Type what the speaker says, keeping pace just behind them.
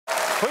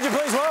Would you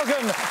please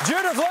welcome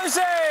Judith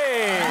Lucy?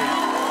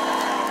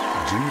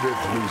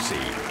 Judith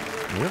Lucy,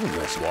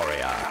 wellness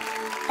warrior.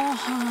 Oh,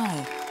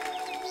 hi.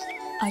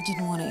 I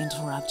didn't want to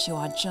interrupt you.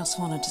 I just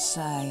wanted to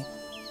say,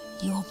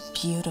 you're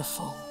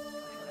beautiful.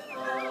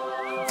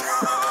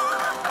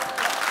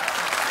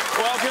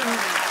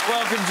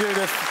 Welcome,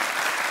 Judith.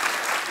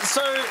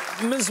 So,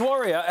 Ms.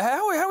 Warrior,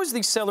 how is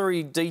the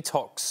celery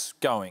detox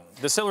going?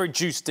 The celery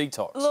juice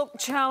detox? Look,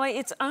 Charlie,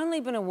 it's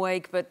only been a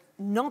week, but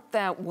not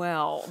that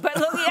well. But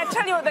look, I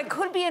tell you what, there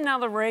could be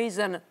another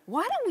reason.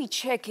 Why don't we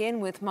check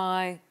in with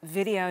my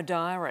video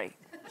diary?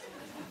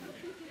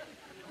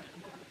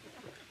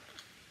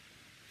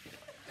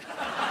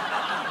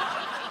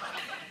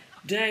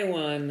 Day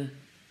 1.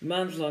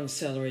 Month-long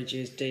celery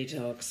juice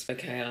detox.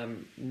 Okay,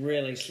 I'm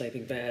really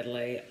sleeping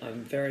badly.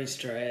 I'm very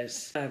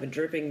stressed. I have a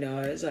dripping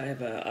nose. I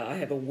have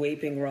a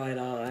weeping right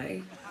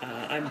eye.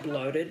 I'm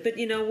bloated. But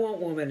you know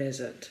what woman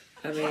isn't?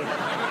 I mean,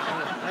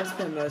 I've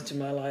spent most of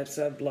my life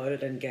so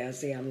bloated and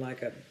gassy. I'm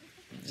like a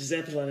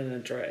Zeppelin in a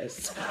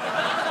dress.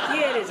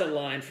 Yeah, it is a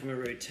line from a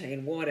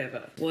routine.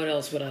 Whatever. What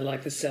else would I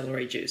like the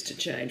celery juice to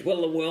change? Well,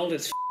 the world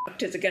is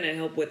f***ed. Is it going to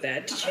help with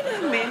that? Did you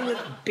know men with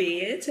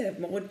beards have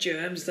more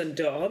germs than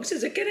dogs?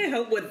 Is it going to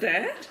help with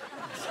that?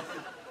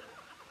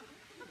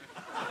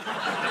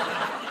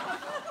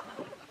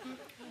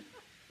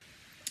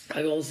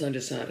 I've also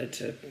decided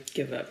to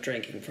give up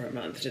drinking for a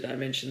month. Did I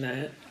mention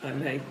that? I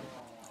may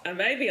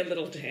be a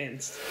little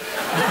tense.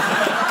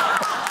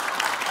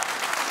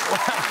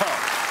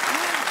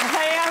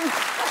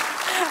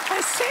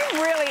 I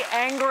seem really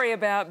angry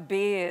about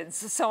beards,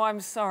 so I'm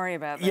sorry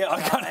about that. Yeah,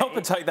 I can't help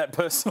but take that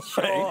personally.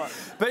 Sure.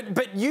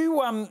 But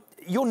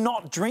you're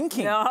not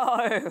drinking.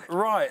 No.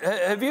 Right.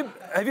 Have you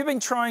been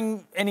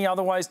trying any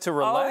other ways to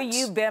relax? Oh,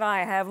 you bet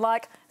I have.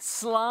 Like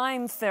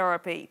slime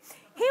therapy.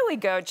 Here we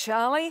go,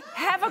 Charlie.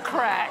 Have a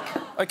crack.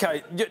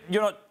 Okay,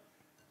 you're not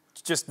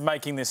just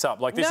making this up.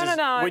 Like this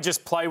No. We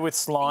just play with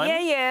slime?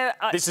 Yeah.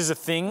 This is a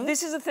thing?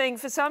 This is a thing.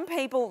 For some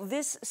people,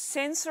 this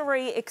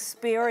sensory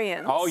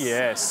experience... Oh,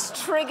 yes.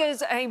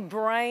 ...triggers a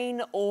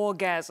brain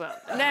orgasm.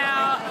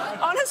 Now,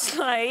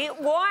 honestly,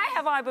 why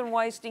have I been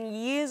wasting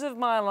years of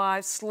my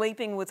life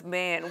sleeping with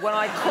men when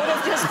I could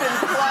have just been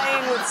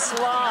playing with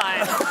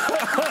slime?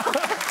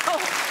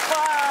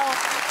 Well...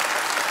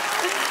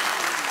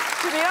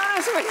 To be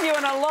honest with you,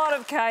 in a lot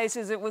of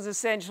cases, it was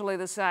essentially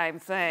the same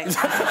thing.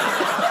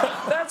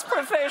 That's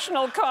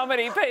professional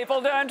comedy,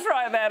 people. Don't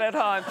try that at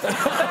home.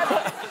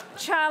 But,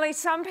 Charlie,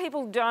 some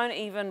people don't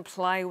even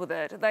play with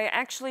it. They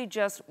actually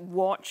just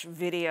watch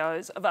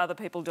videos of other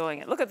people doing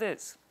it. Look at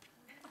this.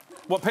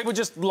 Well, people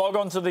just log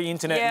onto the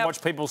internet Yep. and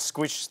watch people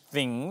squish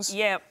things?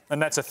 Yep. And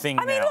that's a thing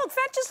now? I mean, look,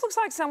 that just looks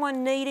like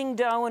someone kneading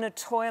dough in a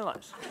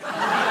toilet.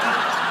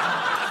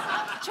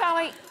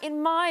 Charlie,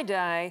 in my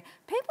day,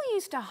 people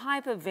used to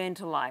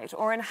hyperventilate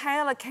or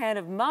inhale a can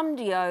of mum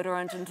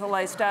deodorant until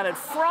they started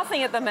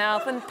frothing at the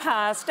mouth and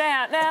passed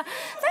out. Now,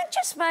 that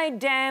just made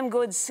damn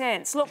good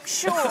sense. Look,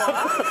 sure,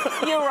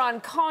 you were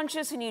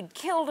unconscious and you'd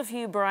killed a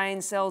few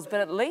brain cells, but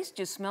at least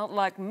you smelt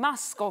like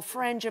musk or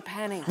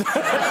frangipani.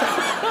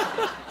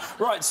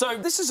 Right, so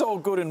this is all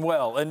good and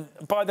well, and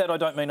by that I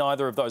don't mean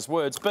either of those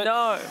words, but...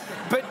 No.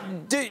 But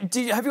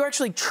have you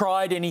actually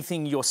tried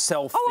anything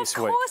yourself this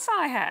week? Of course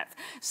I have.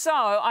 So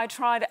I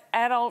tried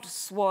adult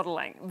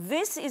swaddling.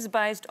 This is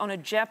based on a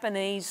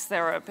Japanese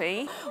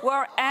therapy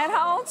where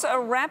adults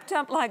are wrapped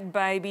up like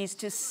babies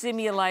to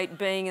simulate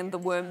being in the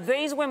womb.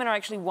 These women are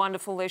actually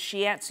wonderful. They're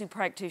shiatsu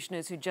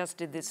practitioners who just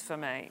did this for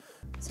me.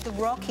 So the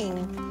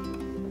rocking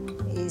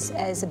is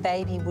as a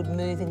baby would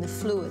move in the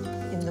fluid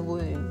in the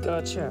womb.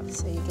 Gotcha.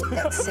 So you get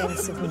that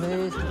sense of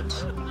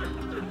movement.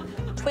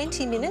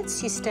 20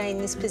 minutes you stay in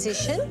this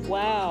position.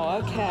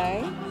 Wow,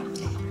 okay.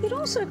 It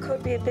also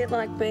could be a bit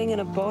like being in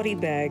a body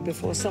bag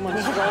before someone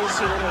throws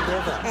you in a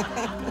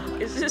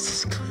river. Is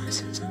this as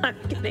close as I'm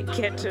going to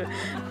get to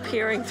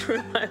peering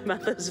through my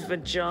mother's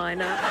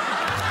vagina?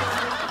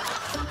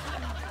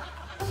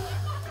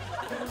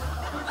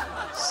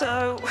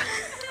 So,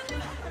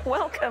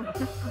 welcome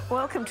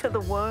to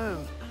the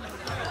womb.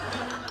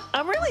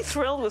 I'm really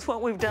thrilled with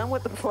what we've done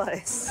with the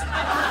place.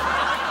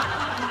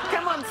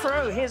 Come on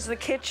through, here's the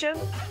kitchen.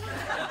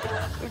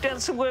 We've done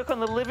some work on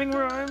the living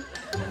room.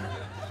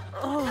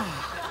 Oh,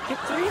 it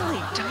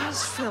really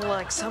does feel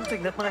like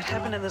something that might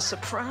happen in The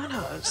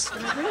Sopranos.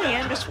 And I really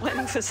am just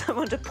waiting for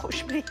someone to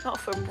push me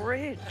off a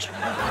bridge.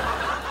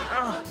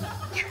 Oh.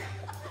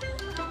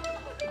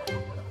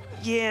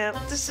 Yeah,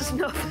 this is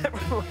not that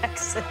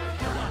relaxing.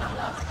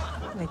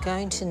 We're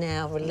going to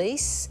now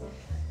release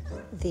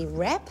the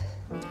wrap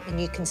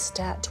and you can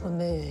start to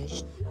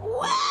emerge.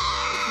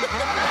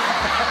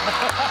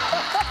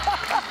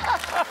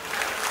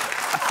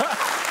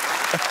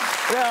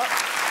 Now,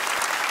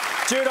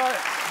 Jude,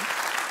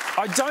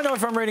 I don't know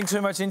if I'm reading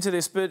too much into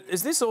this, but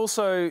is this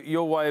also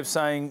your way of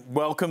saying,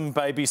 welcome,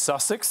 baby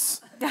Sussex?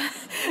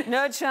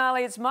 No,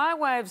 Charlie, it's my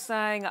way of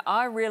saying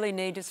I really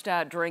need to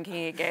start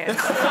drinking again.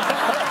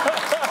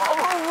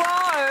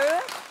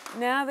 Although,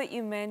 Now that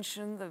you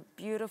mention the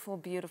beautiful,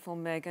 beautiful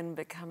Megan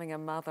becoming a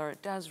mother,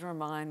 it does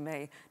remind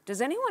me.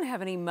 Does anyone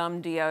have any mum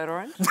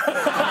deodorant?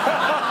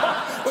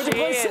 Would you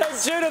please say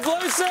Judith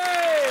Lucy?